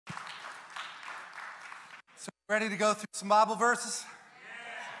So ready to go through some Bible verses?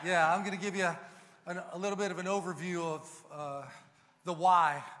 Yeah, I'm going to give you a little bit of an overview of the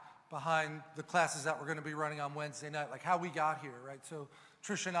why behind the classes that we're going to be running on Wednesday night, like how we got here, right? So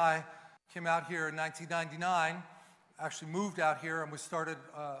Trish and I came out here in 1999, actually moved out here, and we started,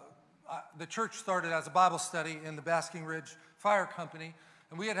 the church started as a Bible study in the Basking Ridge Fire Company,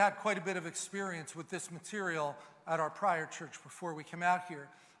 and we had quite a bit of experience with this material at our prior church before we came out here,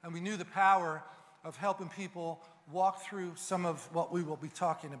 and we knew the power of helping people walk through some of what we will be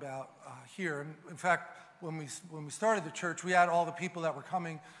talking about here. And in fact, when we started the church, we had all the people that were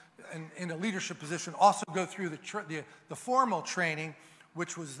coming in a leadership position also go through the formal training,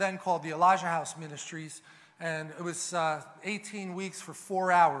 which was then called the Elijah House Ministries. And it was 18 weeks for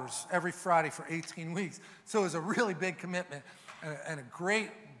 4 hours every Friday for 18 weeks. So it was a really big commitment and a great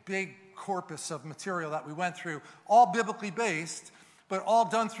big corpus of material that we went through, all biblically based, but all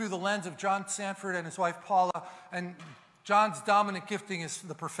done through the lens of John Sandford and his wife Paula. And John's dominant gifting is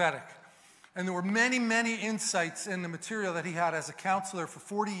the prophetic. And there were many, many insights in the material that he had as a counselor for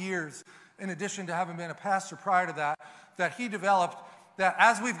 40 years, in addition to having been a pastor prior to that, that he developed, that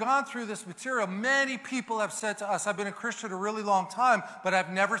as we've gone through this material, many people have said to us, I've been a Christian a really long time, but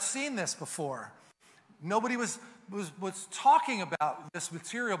I've never seen this before. Nobody was talking about this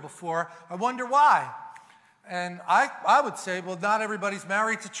material before. I wonder why. And I would say, well, not everybody's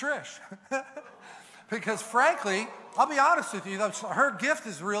married to Trish. Because frankly, I'll be honest with you, her gift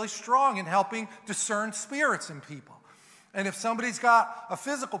is really strong in helping discern spirits in people. And if somebody's got a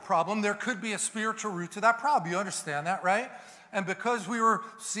physical problem, there could be a spiritual root to that problem. You understand that, right? And because we were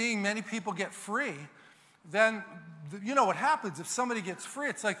seeing many people get free, then you know what happens. If somebody gets free,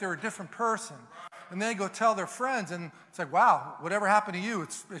 it's like they're a different person. And they go tell their friends, and it's like, wow, whatever happened to you,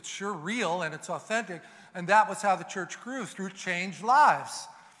 it's sure real and it's authentic. And that was how the church grew, through changed lives.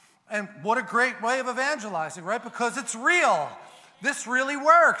 And what a great way of evangelizing, right? Because it's real. This really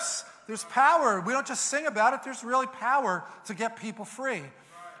works. There's power. We don't just sing about it. There's really power to get people free.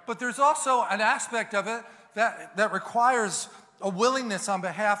 But there's also an aspect of it that requires a willingness on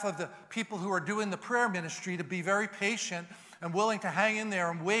behalf of the people who are doing the prayer ministry to be very patient and willing to hang in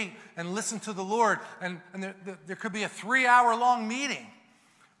there and wait and listen to the Lord. And there could be a 3-hour-long meeting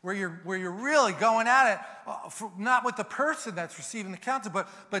where you're really going at it, not with the person that's receiving the counsel,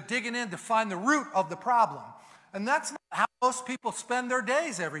 but digging in to find the root of the problem. And that's not how most people spend their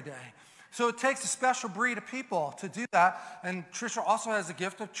days every day. So it takes a special breed of people to do that. And Tricia also has the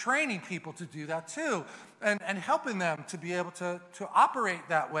gift of training people to do that too, and helping them to be able to operate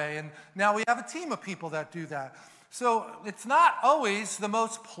that way. And now we have a team of people that do that. So it's not always the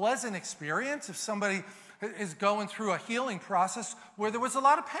most pleasant experience if somebody is going through a healing process where there was a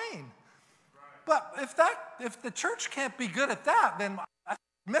lot of pain. But if the church can't be good at that, then I'm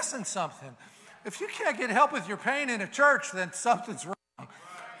missing something. If you can't get help with your pain in a church, then something's wrong.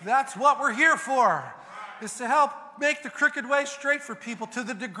 That's what we're here for, is to help make the crooked way straight for people to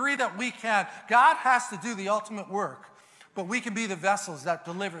the degree that we can. God has to do the ultimate work, but we can be the vessels that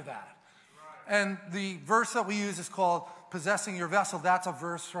deliver that. And the verse that we use is called possessing your vessel. That's a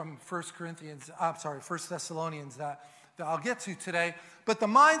verse from 1 Thessalonians that I'll get to today. But the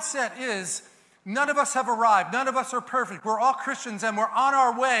mindset is, none of us have arrived. None of us are perfect. We're all Christians, and we're on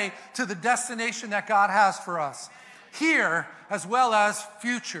our way to the destination that God has for us, here as well as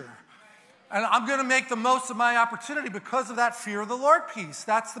future. And I'm going to make the most of my opportunity because of that fear of the Lord piece.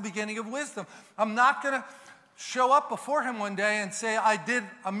 That's the beginning of wisdom. I'm not going to show up before him one day and say, I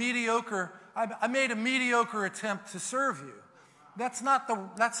made a mediocre attempt to serve you. That's not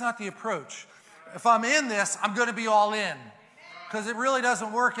the approach. If I'm in this, I'm going to be all in, because it really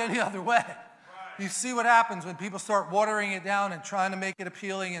doesn't work any other way. You see what happens when people start watering it down and trying to make it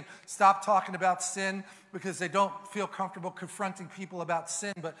appealing and stop talking about sin because they don't feel comfortable confronting people about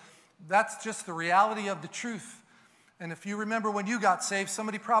sin. But that's just the reality of the truth. And if you remember when you got saved,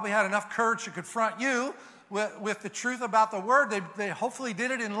 somebody probably had enough courage to confront you with the truth about the word. They hopefully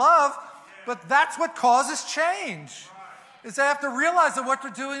did it in love. But that's what causes change, is they have to realize that what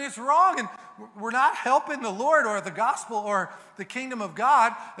they're doing is wrong. And we're not helping the Lord or the gospel or the kingdom of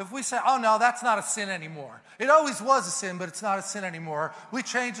God if we say, oh, no, that's not a sin anymore. It always was a sin, but it's not a sin anymore. We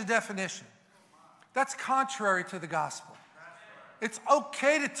change the definition. That's contrary to the gospel. It's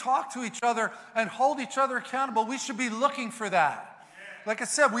okay to talk to each other and hold each other accountable. We should be looking for that. Like I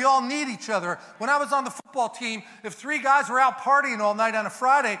said, we all need each other. When I was on the football team, if 3 guys were out partying all night on a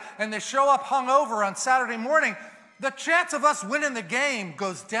Friday and they show up hungover on Saturday morning, the chance of us winning the game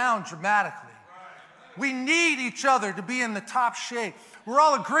goes down dramatically. We need each other to be in the top shape. We're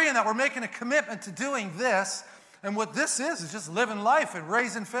all agreeing that we're making a commitment to doing this, And what this is just living life and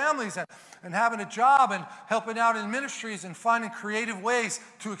raising families and having a job and helping out in ministries and finding creative ways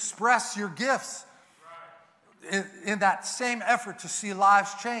to express your gifts in that same effort to see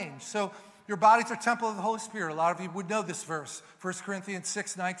lives change. So your bodies are temple of the Holy Spirit. A lot of you would know this verse, 1 Corinthians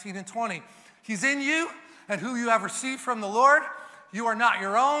 6, 19 and 20. He's in you, and who you have received from the Lord. You are not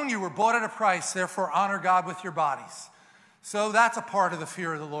your own. You were bought at a price. Therefore, honor God with your bodies. So that's a part of the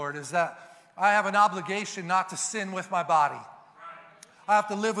fear of the Lord, is that I have an obligation not to sin with my body. I have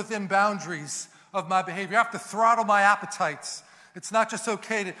to live within boundaries of my behavior. I have to throttle my appetites. It's not just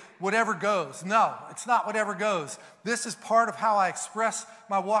okay to whatever goes. No, it's not whatever goes. This is part of how I express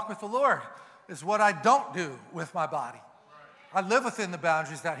my walk with the Lord, is what I don't do with my body. I live within the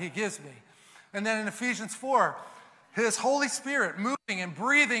boundaries that he gives me. And then in Ephesians 4, his Holy Spirit moving and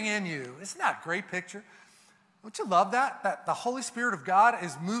breathing in you. Isn't that a great picture? Don't you love that? That the Holy Spirit of God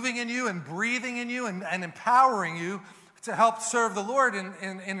is moving in you and breathing in you and empowering you to help serve the Lord in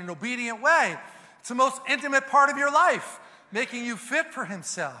an obedient way. It's the most intimate part of your life, making you fit for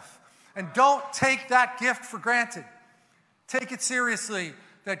himself. And don't take that gift for granted. Take it seriously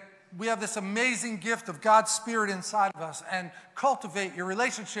that we have this amazing gift of God's Spirit inside of us, and cultivate your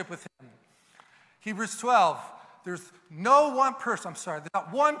relationship with him. Hebrews 12, there's not one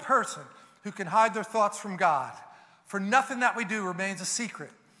person who can hide their thoughts from God. For nothing that we do remains a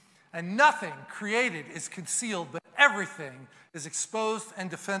secret, and nothing created is concealed, but everything is exposed and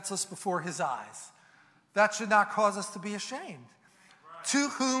defenseless before his eyes. That should not cause us to be ashamed, to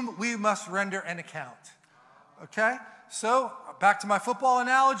whom we must render an account. Okay? So, back to my football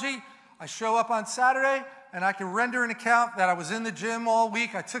analogy. I show up on Saturday, and I can render an account that I was in the gym all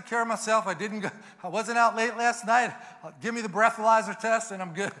week. I took care of myself. I wasn't out late last night. Give me the breathalyzer test, and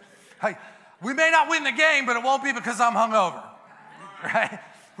I'm good. We may not win the game, but it won't be because I'm hungover. Right?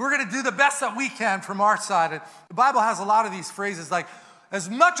 We're going to do the best that we can from our side. And the Bible has a lot of these phrases like, as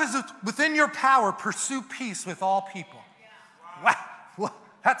much as it's within your power, pursue peace with all people. Yeah. Wow.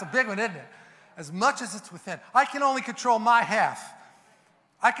 That's a big one, isn't it? As much as it's within. I can only control my half.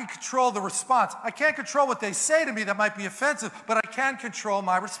 I can control the response. I can't control what they say to me that might be offensive, but I can control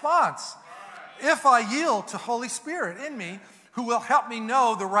my response. If I yield to Holy Spirit in me, who will help me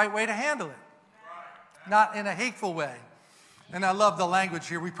know the right way to handle it. Not in a hateful way. And I love the language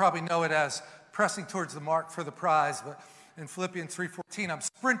here. We probably know it as pressing towards the mark for the prize, but in Philippians 3:14, I'm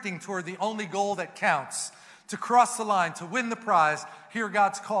sprinting toward the only goal that counts, to cross the line, to win the prize, hear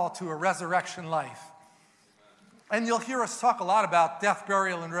God's call to a resurrection life. And you'll hear us talk a lot about death,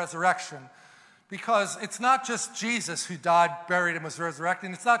 burial, and resurrection, because it's not just Jesus who died, buried, and was resurrected,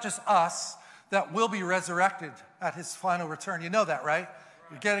 and it's not just us that will be resurrected at his final return. You know that, right?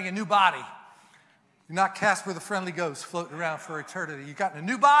 You're getting a new body. You're not cast with a friendly ghost floating around for eternity. You've gotten a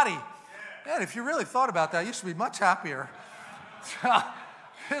new body. Man, if you really thought about that, you should be much happier.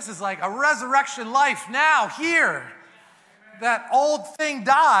 This is like a resurrection life now, here. That old thing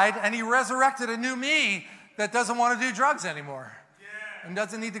died, and he resurrected a new me that doesn't want to do drugs anymore. And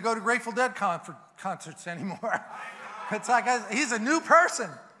doesn't need to go to Grateful Dead concerts anymore. It's like he's a new person.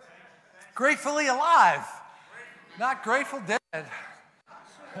 Gratefully alive. Not Grateful Dead.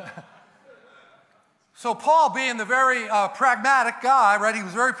 So Paul, being the very pragmatic guy, right? He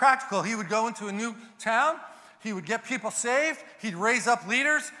was very practical. He would go into a new town. He would get people saved. He'd raise up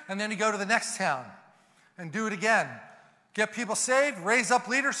leaders, and then he'd go to the next town and do it again. Get people saved, raise up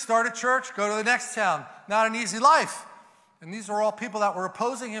leaders, start a church, go to the next town. Not an easy life. And these are all people that were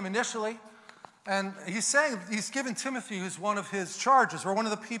opposing him initially. And he's saying, he's given Timothy, who's one of his charges, or one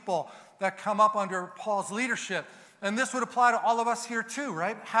of the people that come up under Paul's leadership. And this would apply to all of us here too,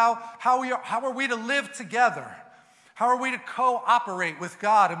 right? How are we to live together? How are we to cooperate with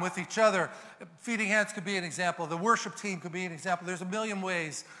God and with each other? Feeding Hands could be an example. The worship team could be an example. There's a million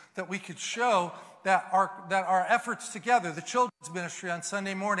ways that we could show that our efforts together, the children's ministry on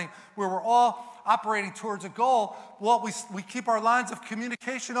Sunday morning, where we're all operating towards a goal, well, we keep our lines of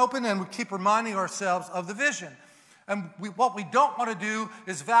communication open, and we keep reminding ourselves of the vision. And what we don't want to do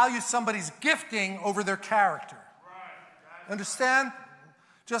is value somebody's gifting over their character. Understand?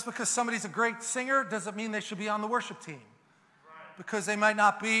 Just because somebody's a great singer doesn't mean they should be on the worship team. Because they might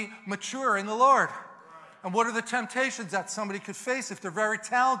not be mature in the Lord. And what are the temptations that somebody could face if they're very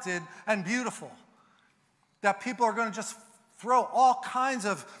talented and beautiful? That people are going to just throw all kinds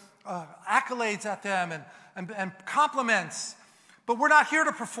of accolades at them and compliments. But we're not here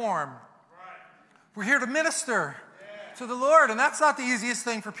to perform. We're here to minister to the Lord. And that's not the easiest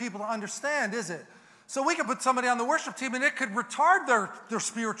thing for people to understand, is it? So we could put somebody on the worship team, and it could retard their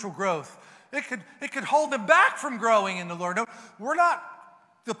spiritual growth. It could hold them back from growing in the Lord. No, we're not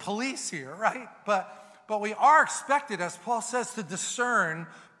the police here, right? But but we are expected, as Paul says, to discern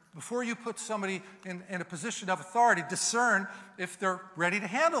before you put somebody in a position of authority, discern if they're ready to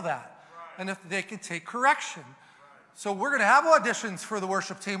handle that and if they can take correction. So we're going to have auditions for the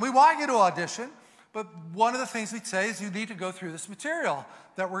worship team. We want you to audition, but one of the things we'd say is you need to go through this material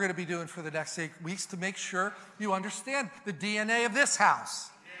that we're going to be doing for the next 8 weeks to make sure you understand the DNA of this house.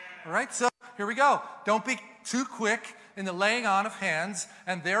 All right, so here we go. Don't be too quick in the laying on of hands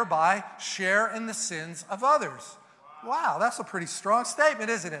and thereby share in the sins of others. Wow, that's a pretty strong statement,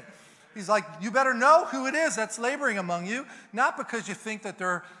 isn't it? He's like, you better know who it is that's laboring among you, not because you think that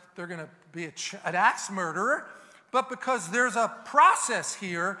they're going to be an axe murderer, but because there's a process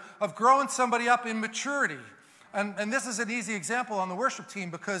here of growing somebody up in maturity. And this is an easy example on the worship team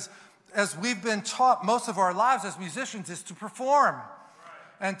because as we've been taught most of our lives as musicians is to perform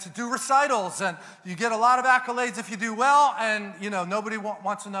and to do recitals. And you get a lot of accolades if you do well, and nobody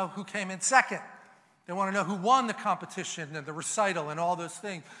wants to know who came in second. They want to know who won the competition and the recital and all those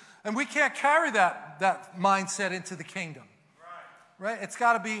things. And we can't carry that mindset into the kingdom. Right? It's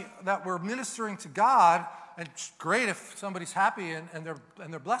got to be that we're ministering to God, and it's great if somebody's happy and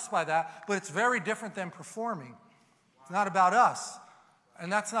they're blessed by that, but it's very different than performing. It's not about us.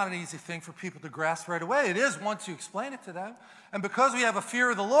 And that's not an easy thing for people to grasp right away. It is once you explain it to them. And because we have a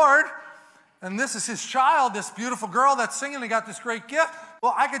fear of the Lord, and this is his child, this beautiful girl that's singing and got this great gift,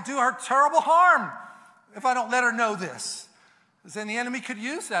 well, I could do her terrible harm if I don't let her know this. Because then the enemy could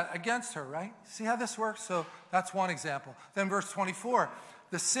use that against her, right? See how this works? So that's one example. Then verse 24,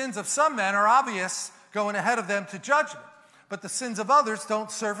 the sins of some men are obvious, going ahead of them to judgment, but the sins of others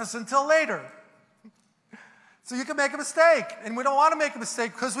don't surface until later. So you can make a mistake, and we don't want to make a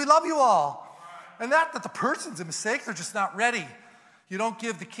mistake because we love you all. And not that the person's a mistake, they're just not ready. You don't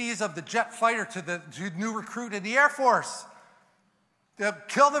give the keys of the jet fighter to the new recruit in the Air Force. They'll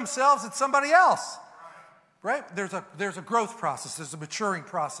kill themselves and somebody else. Right? There's a growth process. There's a maturing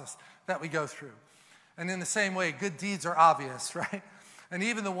process that we go through. And in the same way, good deeds are obvious, right? And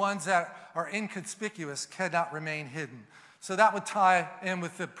even the ones that are inconspicuous cannot remain hidden. So that would tie in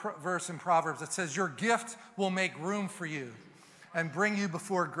with the verse in Proverbs that says, your gift will make room for you and bring you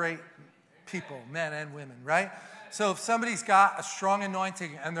before great people, men and women, right? So if somebody's got a strong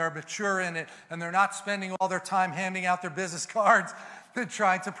anointing and they're mature in it and they're not spending all their time handing out their business cards and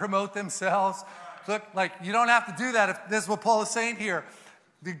trying to promote themselves, look, like you don't have to do that if this is what Paul is saying here.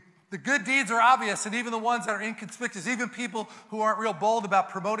 The good deeds are obvious, and even the ones that are inconspicuous, even people who aren't real bold about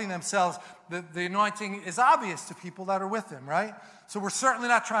promoting themselves, the anointing is obvious to people that are with them, right? So we're certainly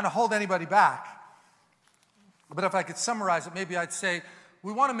not trying to hold anybody back. But if I could summarize it, maybe I'd say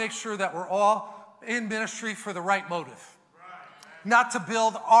we want to make sure that we're all in ministry for the right motive. Not to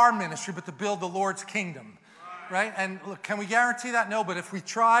build our ministry, but to build the Lord's kingdom. Right? And look, can we guarantee that? No, but if we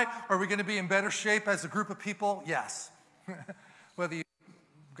try, are we going to be in better shape as a group of people? Yes. Whether you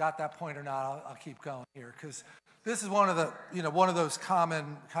got that point or not, I'll keep going here, because this is one of those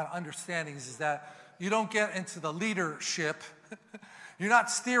common kind of understandings is that you don't get into the leadership. You're not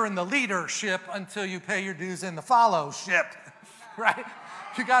steering the leadership until you pay your dues in the fellowship, right?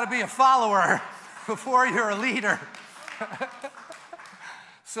 You got to be a follower before you're a leader.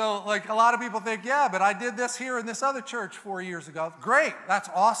 So like a lot of people think, yeah, but I did this here in this other church 4 years ago. Great, that's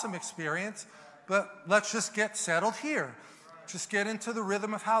awesome experience, but let's just get settled here. Just get into the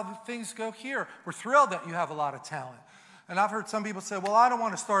rhythm of how things go here. We're thrilled that you have a lot of talent. And I've heard some people say, well, I don't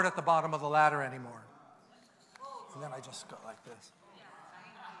want to start at the bottom of the ladder anymore. And then I just go like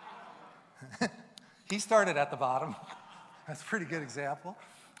this. He started at the bottom. That's a pretty good example.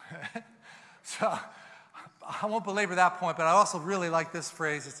 So I won't belabor that point, but I also really like this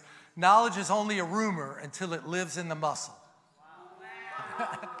phrase. It's, knowledge is only a rumor until it lives in the muscle.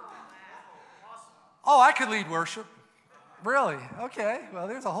 Oh, I could lead worship. Really? Okay. Well,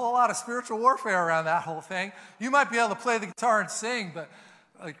 there's a whole lot of spiritual warfare around that whole thing. You might be able to play the guitar and sing, but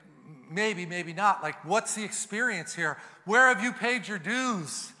like maybe not. Like, what's the experience here? Where have you paid your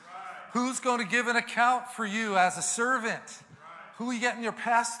dues? Who's going to give an account for you as a servant? Who are you getting your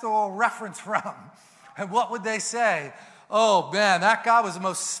pastoral reference from? And what would they say? Oh, man, that guy was the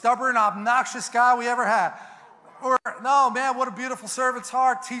most stubborn, obnoxious guy we ever had. Or, no, man, what a beautiful servant's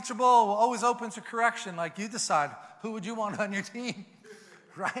heart, teachable, always open to correction. Like, you decide who would you want on your team,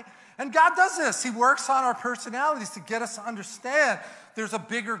 right? And God does this. He works on our personalities to get us to understand there's a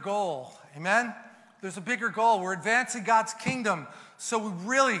bigger goal. Amen? There's a bigger goal. We're advancing God's kingdom, so we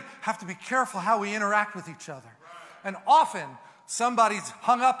really have to be careful how we interact with each other. And often, somebody's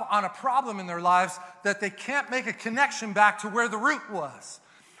hung up on a problem in their lives that they can't make a connection back to where the root was.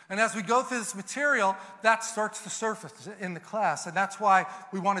 And as we go through this material, that starts to surface in the class. And that's why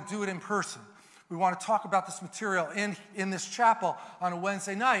we want to do it in person. We want to talk about this material in this chapel on a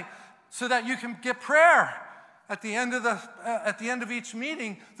Wednesday night so that you can get prayer. At the end of each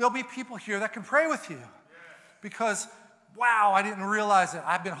meeting, there'll be people here that can pray with you. Because, wow, I didn't realize it.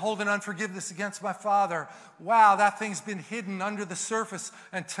 I've been holding unforgiveness against my father. Wow, that thing's been hidden under the surface.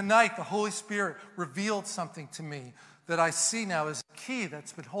 And tonight, the Holy Spirit revealed something to me that I see now as a key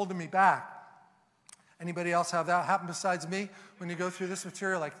that's been holding me back. Anybody else have that happen besides me when you go through this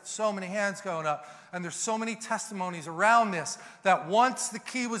material? Like so many hands going up. And there's so many testimonies around this that once the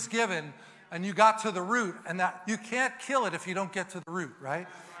key was given and you got to the root, and that you can't kill it if you don't get to the root, right?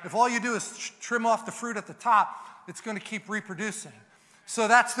 If all you do is trim off the fruit at the top, it's going to keep reproducing. So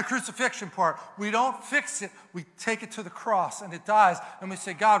that's the crucifixion part. We don't fix it. We take it to the cross and it dies. And we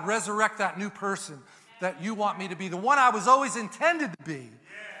say, God, resurrect that new person that you want me to be, the one I was always intended to be.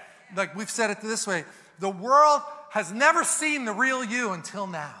 Like we've said it this way, the world has never seen the real you until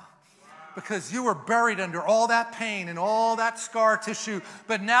now. Because you were buried under all that pain and all that scar tissue.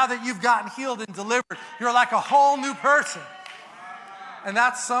 But now that you've gotten healed and delivered, you're like a whole new person. And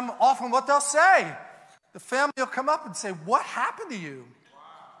that's often what they'll say. The family will come up and say, what happened to you?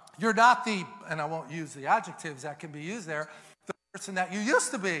 You're not the, and I won't use the adjectives that can be used there, the person that you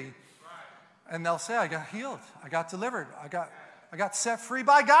used to be. And they'll say, I got healed. I got delivered. I got set free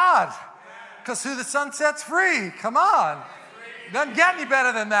by God. Because who the Son sets free? Come on. Doesn't get any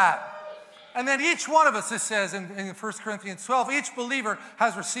better than that. And then each one of us, it says in 1 Corinthians 12, each believer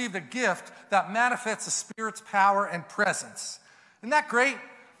has received a gift that manifests the Spirit's power and presence. Isn't that great?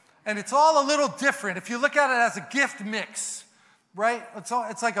 And it's all a little different. If you look at it as a gift mix, right?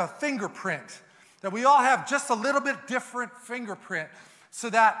 It's like a fingerprint. That we all have just a little bit different fingerprint. So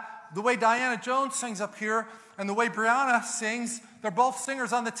that the way Diana Jones sings up here and the way Brianna sings, they're both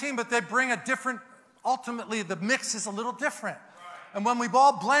singers on the team, but they bring a different, ultimately the mix is a little different. And when we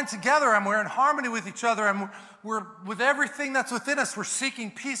all blend together and we're in harmony with each other and we're with everything that's within us, we're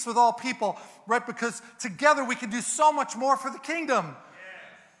seeking peace with all people, right? Because together we can do so much more for the kingdom. Yes.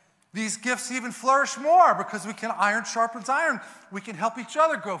 These gifts even flourish more because we can iron sharpens iron. We can help each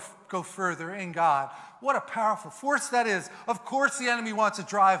other go further in God. What a powerful force that is. Of course the enemy wants to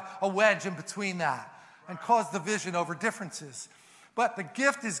drive a wedge in between that and cause division over differences. But the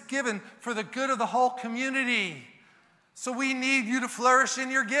gift is given for the good of the whole community. So we need you to flourish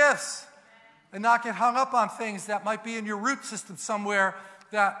in your gifts and not get hung up on things that might be in your root system somewhere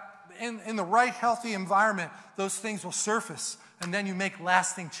that in the right healthy environment, those things will surface and then you make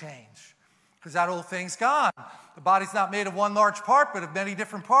lasting change because that old thing's gone. The body's not made of one large part but of many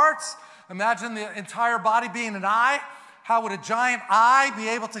different parts. Imagine the entire body being an eye. How would a giant eye be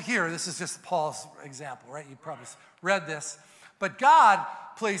able to hear? This is just Paul's example, right? You probably read this. But God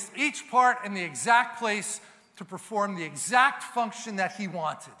placed each part in the exact place to perform the exact function that he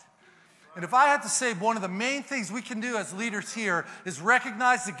wanted. And if I had to say one of the main things we can do as leaders here is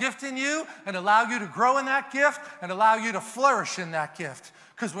recognize the gift in you and allow you to grow in that gift and allow you to flourish in that gift.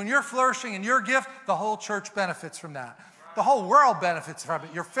 Because when you're flourishing in your gift, the whole church benefits from that. The whole world benefits from it.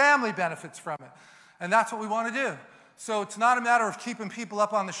 Your family benefits from it. And that's what we want to do. So it's not a matter of keeping people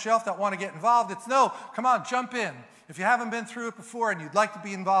up on the shelf that want to get involved. It's no, come on, jump in. If you haven't been through it before and you'd like to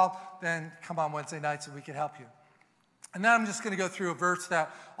be involved, then come on Wednesday nights and we can help you. And then I'm just going to go through a verse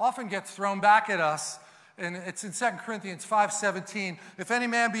that often gets thrown back at us, and it's in 2 Corinthians 5:17. If any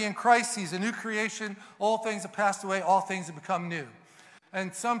man be in Christ, he's a new creation. All things have passed away, all things have become new.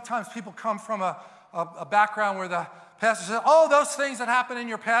 And sometimes people come from a background where the pastor says, oh, those things that happened in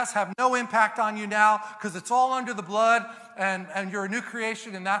your past have no impact on you now because it's all under the blood and you're a new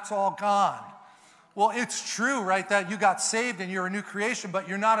creation and that's all gone. Well, it's true, right, that you got saved and you're a new creation, but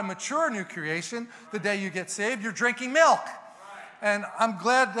you're not a mature new creation the day you get saved. You're drinking milk. And I'm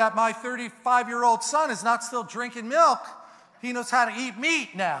glad that my 35-year-old son is not still drinking milk. He knows how to eat meat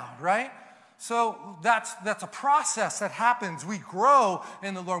now, right? So that's a process that happens. We grow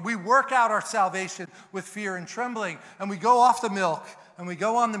in the Lord. We work out our salvation with fear and trembling, and we go off the milk and we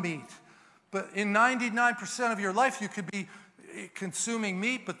go on the meat. But in 99% of your life, you could be consuming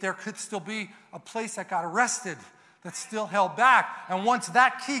meat, but there could still be a place that got arrested that's still held back. And once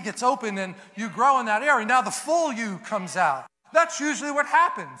that key gets open and you grow in that area, now the full you comes out. That's usually what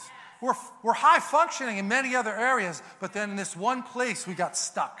happens. We're high functioning in many other areas, but then in this one place we got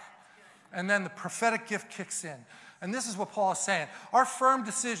stuck. And then the prophetic gift kicks in. And this is what Paul is saying. Our firm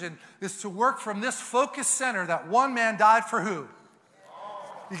decision is to work from this focused center that one man died for who?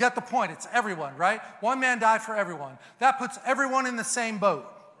 You get the point. It's everyone, right? One man died for everyone. That puts everyone in the same boat.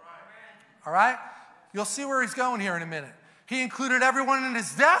 All right? You'll see where he's going here in a minute. He included everyone in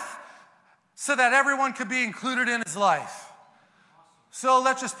his death so that everyone could be included in his life. So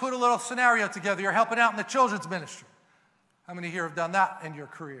let's just put a little scenario together. You're helping out in the children's ministry. How many here have done that in your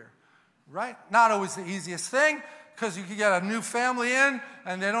career? Right? Not always the easiest thing, because you can get a new family in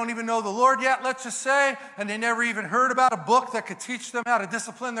and they don't even know the Lord yet, let's just say, and they never even heard about a book that could teach them how to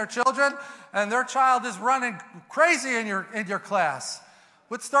discipline their children, and their child is running crazy in your class.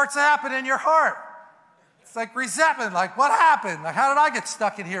 What starts to happen in your heart? It's like resentment, like what happened? Like how did I get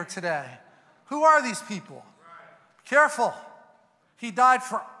stuck in here today? Who are these people? Careful. He died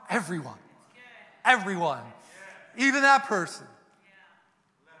for everyone. Everyone. Even that person.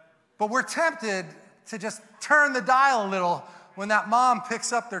 But we're tempted to just turn the dial a little when that mom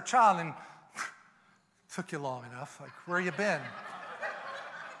picks up their child and took you long enough. Like, where you been?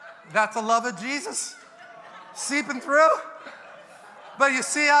 That's the love of Jesus seeping through? But you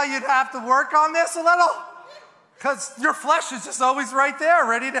see how you'd have to work on this a little? Because your flesh is just always right there,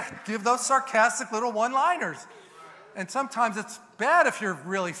 ready to give those sarcastic little one-liners. And sometimes it's bad if you're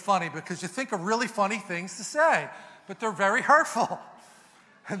really funny because you think of really funny things to say, but they're very hurtful.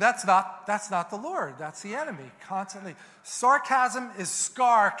 And that's not the Lord. That's the enemy, constantly. Sarcasm is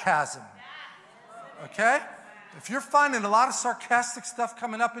scarcasm. Okay? If you're finding a lot of sarcastic stuff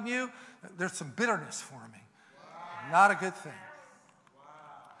coming up in you, there's some bitterness forming. Not a good thing.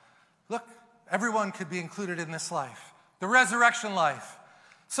 Look, everyone could be included in this life. The resurrection life.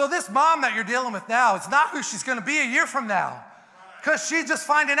 So this mom that you're dealing with now is not who she's going to be a year from now. Because she's just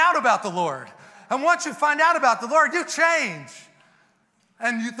finding out about the Lord. And once you find out about the Lord, you change.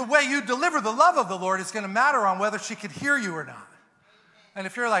 And the way you deliver the love of the Lord is going to matter on whether she could hear you or not. And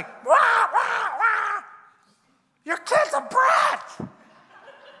if you're like, wah, wah, wah, your kid's a brat.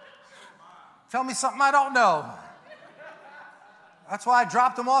 Tell me something I don't know. That's why I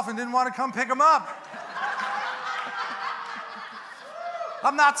dropped him off and didn't want to come pick him up.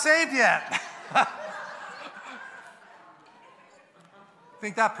 I'm not saved yet.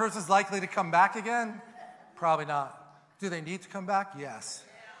 Think that person's likely to come back again? Probably not. Do they need to come back? Yes.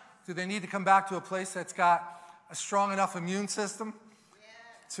 Do they need to come back to a place that's got a strong enough immune system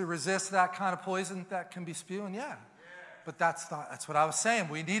to resist that kind of poison that can be spewing? Yeah. But that's what I was saying.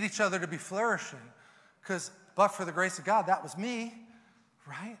 We need each other to be flourishing. But for the grace of God, that was me,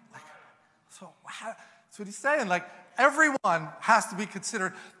 right? That's what he's saying. Like, everyone has to be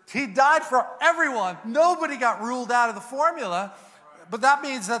considered. He died for everyone. Nobody got ruled out of the formula. But that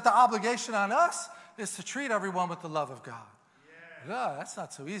means that the obligation on us is to treat everyone with the love of God. Yeah, that's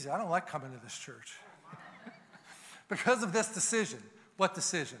not so easy. I don't like coming to this church. Because of this decision. What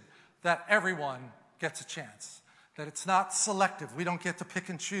decision? That everyone gets a chance. That it's not selective. We don't get to pick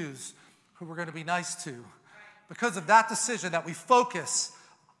and choose who we're going to be nice to. Because of that decision, that we focus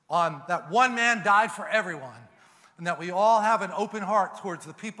on that one man died for everyone. And that we all have an open heart towards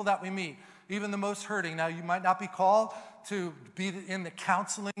the people that we meet. Even the most hurting. Now, you might not be called to be in the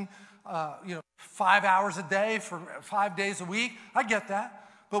counseling 5 hours a day for 5 days a week. I get that.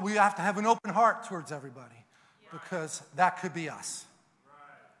 But we have to have an open heart towards everybody because that could be us.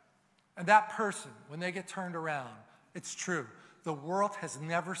 And that person, when they get turned around, it's true. The world has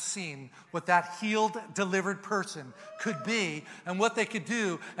never seen what that healed, delivered person could be and what they could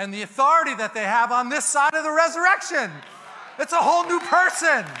do and the authority that they have on this side of the resurrection. It's a whole new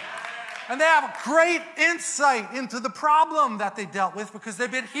person. And they have great insight into the problem that they dealt with because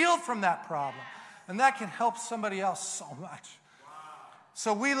they've been healed from that problem. And that can help somebody else so much.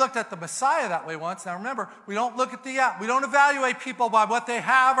 So we looked at the Messiah that way once. Now remember, we don't evaluate people by what they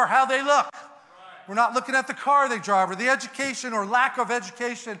have or how they look. We're not looking at the car they drive or the education or lack of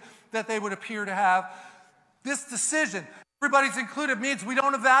education that they would appear to have. This decision, everybody's included, means we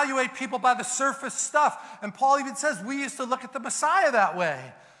don't evaluate people by the surface stuff. And Paul even says we used to look at the Messiah that way.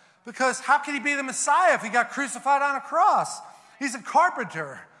 Because how can he be the Messiah if he got crucified on a cross? He's a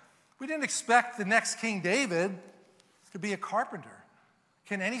carpenter. We didn't expect the next King David to be a carpenter.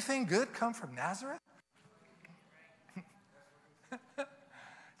 Can anything good come from Nazareth?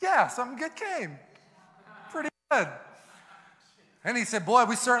 Yeah, something good came. Pretty good. And he said, boy,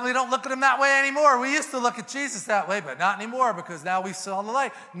 we certainly don't look at him that way anymore. We used to look at Jesus that way, but not anymore because now we saw the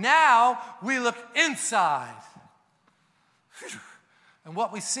light. Now we look inside. And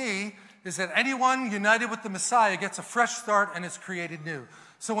what we see is that anyone united with the Messiah gets a fresh start and is created new.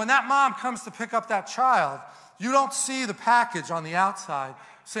 So when that mom comes to pick up that child, you don't see the package on the outside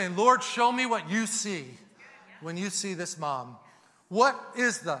saying, Lord, show me what you see when you see this mom. What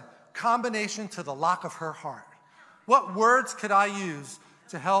is the combination to the lock of her heart? What words could I use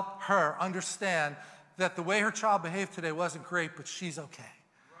to help her understand that the way her child behaved today wasn't great, but she's okay?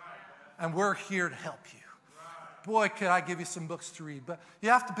 And we're here to help you. Boy, could I give you some books to read. But you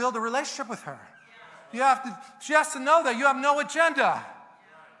have to build a relationship with her. She has to know that you have no agenda.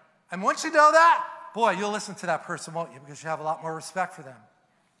 And once you know that, boy, you'll listen to that person, won't you? Because you have a lot more respect for them.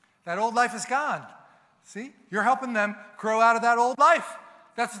 That old life is gone. See? You're helping them grow out of that old life.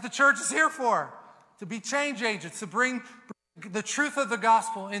 That's what the church is here for. To be change agents, to bring the truth of the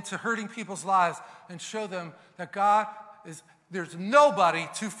gospel into hurting people's lives and show them that there's nobody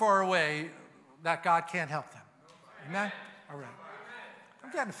too far away that God can't help them. Amen? All right.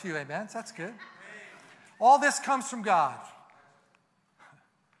 I'm getting a few amens. That's good. All this comes from God,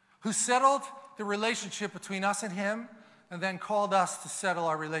 who settled the relationship between us and him and then called us to settle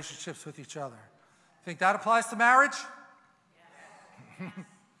our relationships with each other. Think that applies to marriage?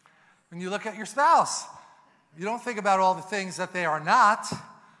 When you look at your spouse, you don't think about all the things that they are not.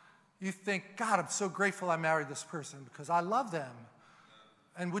 You think, God, I'm so grateful I married this person because I love them.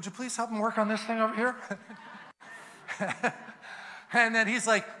 And would you please help me work on this thing over here? And then he's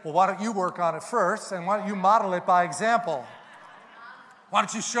like, well, why don't you work on it first, and why don't you model it by example? Why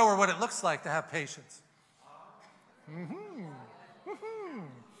don't you show her what it looks like to have patience?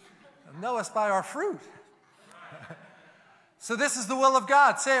 Know us by our fruit. So this is the will of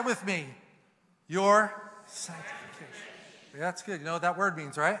God. Say it with me. Your sanctification. Yeah, that's good. You know what that word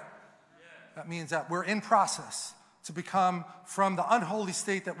means, right? That means that we're in process to become from the unholy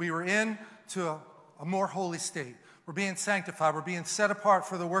state that we were in to a more holy state. We're being sanctified. We're being set apart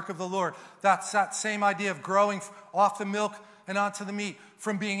for the work of the Lord. That's that same idea of growing off the milk and onto the meat,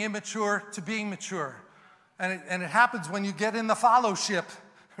 from being immature to being mature. And it happens when you get in the fellowship,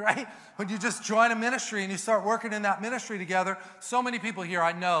 right? When you just join a ministry and you start working in that ministry together. So many people here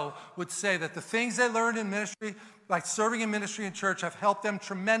I know would say that the things they learned in ministry, like serving in ministry in church, have helped them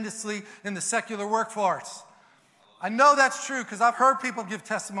tremendously in the secular workforce. I know that's true because I've heard people give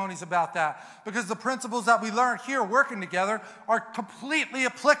testimonies about that, because the principles that we learn here working together are completely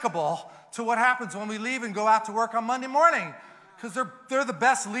applicable to what happens when we leave and go out to work on Monday morning, because they're the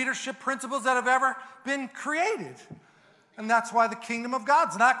best leadership principles that have ever been created. And that's why the kingdom of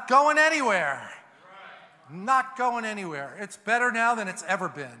God's not going anywhere. Not going anywhere. It's better now than it's ever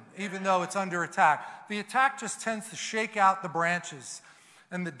been, even though it's under attack. The attack just tends to shake out the branches,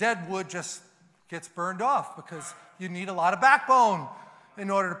 and the dead wood just gets burned off, because you need a lot of backbone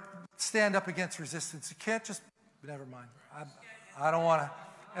in order to stand up against resistance. You can't just, never mind. I don't want to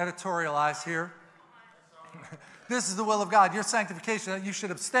editorialize here. This is the will of God, your sanctification, that you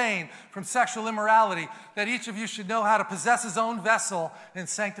should abstain from sexual immorality, that each of you should know how to possess his own vessel in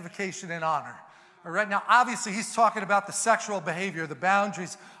sanctification and honor. All right, now obviously he's talking about the sexual behavior, the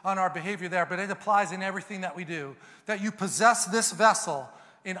boundaries on our behavior there, but it applies in everything that we do, that you possess this vessel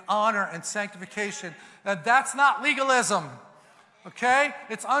in honor and sanctification. And that's not legalism, okay?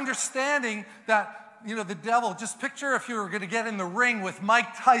 It's understanding that, the devil, just picture if you were going to get in the ring with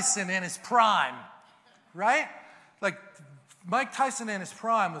Mike Tyson in his prime, right? Like, Mike Tyson in his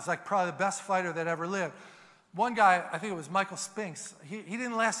prime was like probably the best fighter that ever lived. One guy, I think it was Michael Spinks, he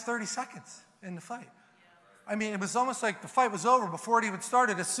didn't last 30 seconds in the fight. I mean, it was almost like the fight was over before it even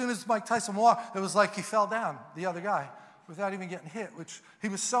started. As soon as Mike Tyson walked, it was like he fell down, the other guy, without even getting hit, which he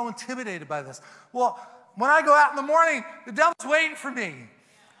was so intimidated by this. Well, when I go out in the morning, the devil's waiting for me.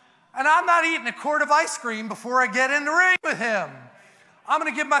 And I'm not eating a quart of ice cream before I get in the ring with him. I'm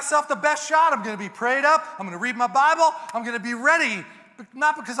going to give myself the best shot. I'm going to be prayed up. I'm going to read my Bible. I'm going to be ready. But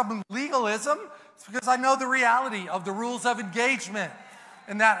not because I'm in legalism. It's because I know the reality of the rules of engagement.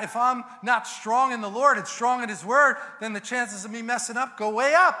 And that if I'm not strong in the Lord and strong in his word, then the chances of me messing up go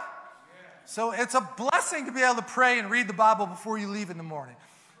way up. So it's a blessing to be able to pray and read the Bible before you leave in the morning.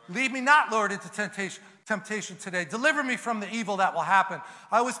 Lead me not, Lord, into temptation today. Deliver me from the evil that will happen.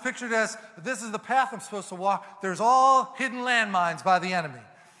 I always pictured it as, this is the path I'm supposed to walk. There's all hidden landmines by the enemy.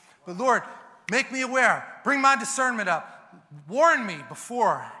 But Lord, make me aware. Bring my discernment up. Warn me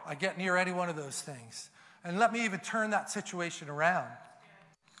before I get near any one of those things. And let me even turn that situation around.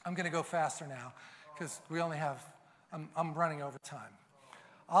 I'm going to go faster now because I'm running over time.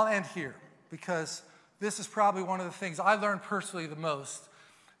 I'll end here because this is probably one of the things I learned personally the most.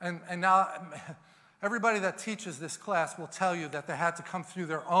 And now everybody that teaches this class will tell you that they had to come through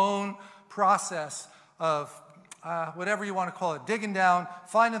their own process of whatever you want to call it, digging down,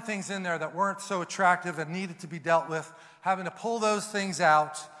 finding things in there that weren't so attractive and needed to be dealt with, having to pull those things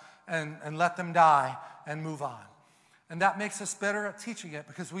out and let them die and move on. And that makes us better at teaching it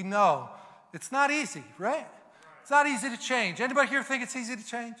because we know it's not easy, right? It's not easy to change. Anybody here think it's easy to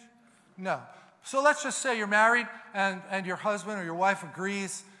change? No. So let's just say you're married and your husband or your wife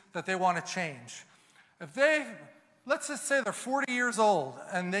agrees that they want to change. Let's just say they're 40 years old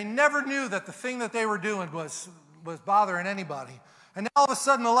and they never knew that the thing that they were doing was bothering anybody. And now all of a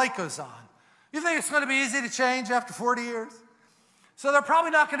sudden the light goes on. You think it's going to be easy to change after 40 years? So they're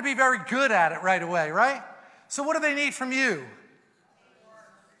probably not going to be very good at it right away, right? So what do they need from you?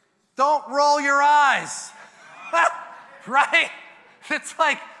 Don't roll your eyes. Right? It's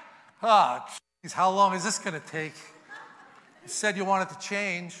like, oh, geez, how long is this going to take? You said you wanted to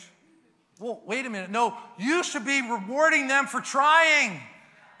change. Well, wait a minute. No, you should be rewarding them for trying,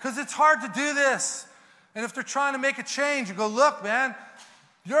 because it's hard to do this. And if they're trying to make a change, you go, look, man,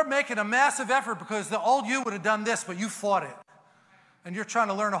 you're making a massive effort because the old you would have done this, but you fought it. And you're trying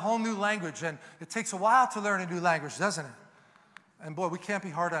to learn a whole new language, and it takes a while to learn a new language, doesn't it? And boy, we can't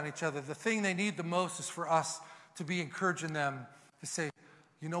be hard on each other. The thing they need the most is for us to be encouraging them to say,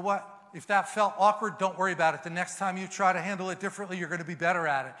 you know what? If that felt awkward, don't worry about it. The next time you try to handle it differently, you're going to be better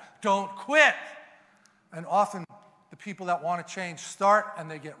at it. Don't quit. And often the people that want to change start and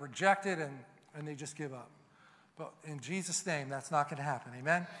they get rejected and they just give up. But in Jesus' name, that's not going to happen.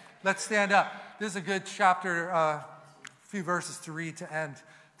 Amen? Let's stand up. This is a good chapter, a few verses to read to end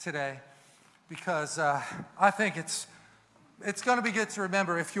today, because I think it's going to be good to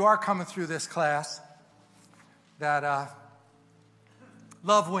remember, if you are coming through this class, that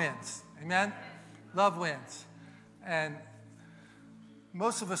love wins. Amen? Love wins. And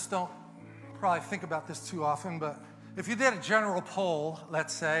most of us don't probably think about this too often, but if you did a general poll,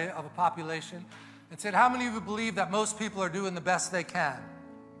 let's say, of a population, and said, how many of you believe that most people are doing the best they can?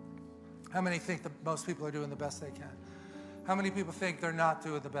 How many think that most people are doing the best they can? How many people think they're not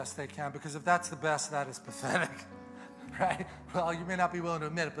doing the best they can? Because if that's the best, that is pathetic, right? Well, you may not be willing to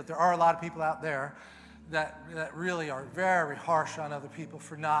admit it, but there are a lot of people out there that really are very harsh on other people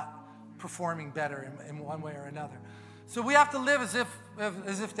for not performing better in one way or another. So we have to live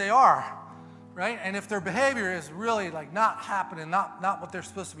as if they are, right? And if their behavior is really like not happening, not what they're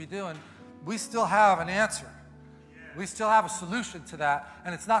supposed to be doing, we still have an answer. We still have a solution to that,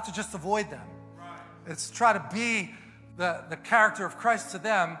 and it's not to just avoid them. It's to try to be the character of Christ to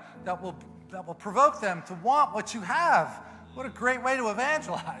them that will provoke them to want what you have. What a great way to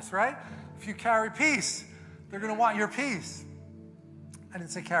evangelize, right? If you carry peace, they're going to want your peace. I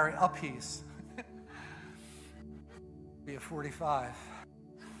didn't say carry a peace. Be a 45.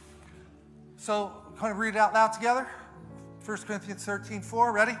 So, kind of read it out loud together. 1 Corinthians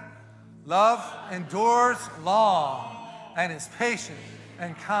 13:4. Ready? Love endures long and is patient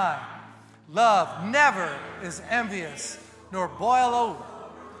and kind. Love never is envious, nor boil over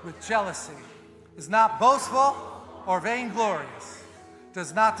with jealousy, is not boastful or vainglorious,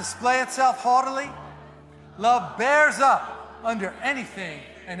 does not display itself haughtily. Love bears up under anything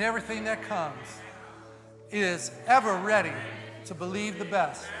and everything that comes. It is ever ready to believe the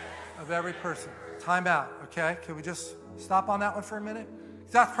best of every person. Time out, okay? Can we just stop on that one for a minute?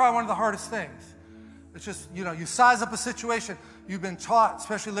 That's probably one of the hardest things. It's just, you size up a situation. You've been taught,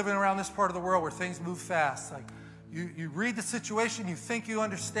 especially living around this part of the world where things move fast. Like you read the situation, you think you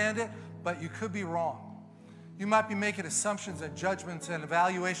understand it, but you could be wrong. You might be making assumptions and judgments and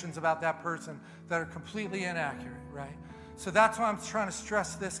evaluations about that person that are completely inaccurate, right? So that's why I'm trying to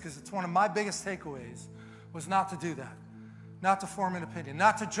stress this, because it's one of my biggest takeaways, was not to do that. Not to form an opinion,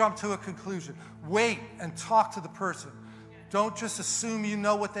 not to jump to a conclusion. Wait and talk to the person. Don't just assume you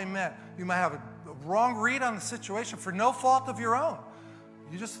know what they meant. You might have a wrong read on the situation for no fault of your own.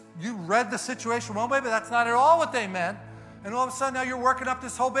 You read the situation one way, but that's not at all what they meant. And all of a sudden now you're working up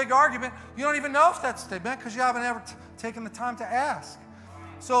this whole big argument. You don't even know if that's what they meant because you haven't ever taken the time to ask.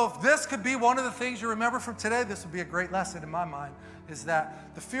 So if this could be one of the things you remember from today, this would be a great lesson in my mind, is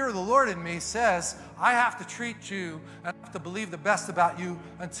that the fear of the Lord in me says, I have to treat you and I have to believe the best about you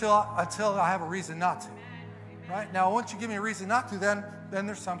until I have a reason not to. Right? Now, once you give me a reason not to, then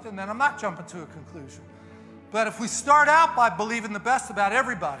there's something, then I'm not jumping to a conclusion. But if we start out by believing the best about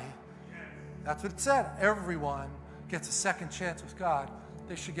everybody, that's what it said. Everyone gets a second chance with God.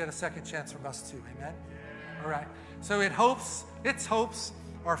 They should get a second chance from us too. Amen? All right. So its hopes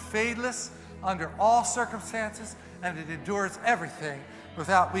are fadeless under all circumstances, and it endures everything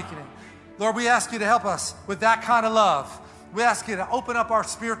without weakening. Lord, we ask you to help us with that kind of love. We ask you to open up our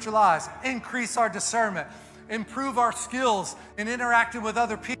spiritual eyes, increase our discernment, improve our skills in interacting with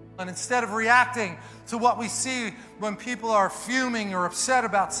other people, and instead of reacting to what we see when people are fuming or upset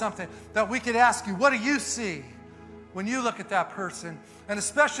about something, that we could ask you, what do you see when you look at that person? And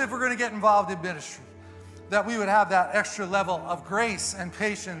especially if we're going to get involved in ministry, that we would have that extra level of grace and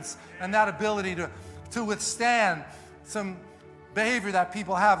patience and that ability to withstand some behavior that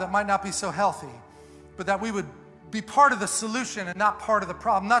people have that might not be so healthy, but that we would be part of the solution and not part of the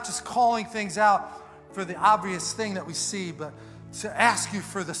problem, not just calling things out for the obvious thing that we see, but to ask you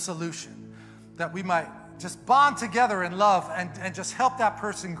for the solution, that we might just bond together in love and just help that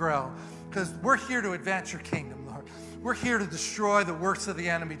person grow because we're here to advance your kingdom, Lord. We're here to destroy the works of the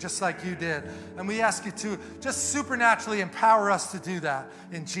enemy just like you did. And we ask you to just supernaturally empower us to do that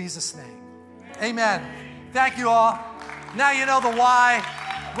in Jesus' name. Amen. Thank you all. Now you know the why.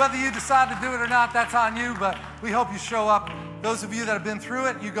 Whether you decide to do it or not, that's on you, but we hope you show up. Those of you that have been through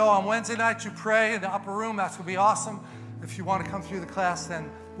it, you go on Wednesday nights, you pray in the upper room. That's going to be awesome. If you want to come through the class,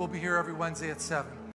 then we'll be here every Wednesday at 7.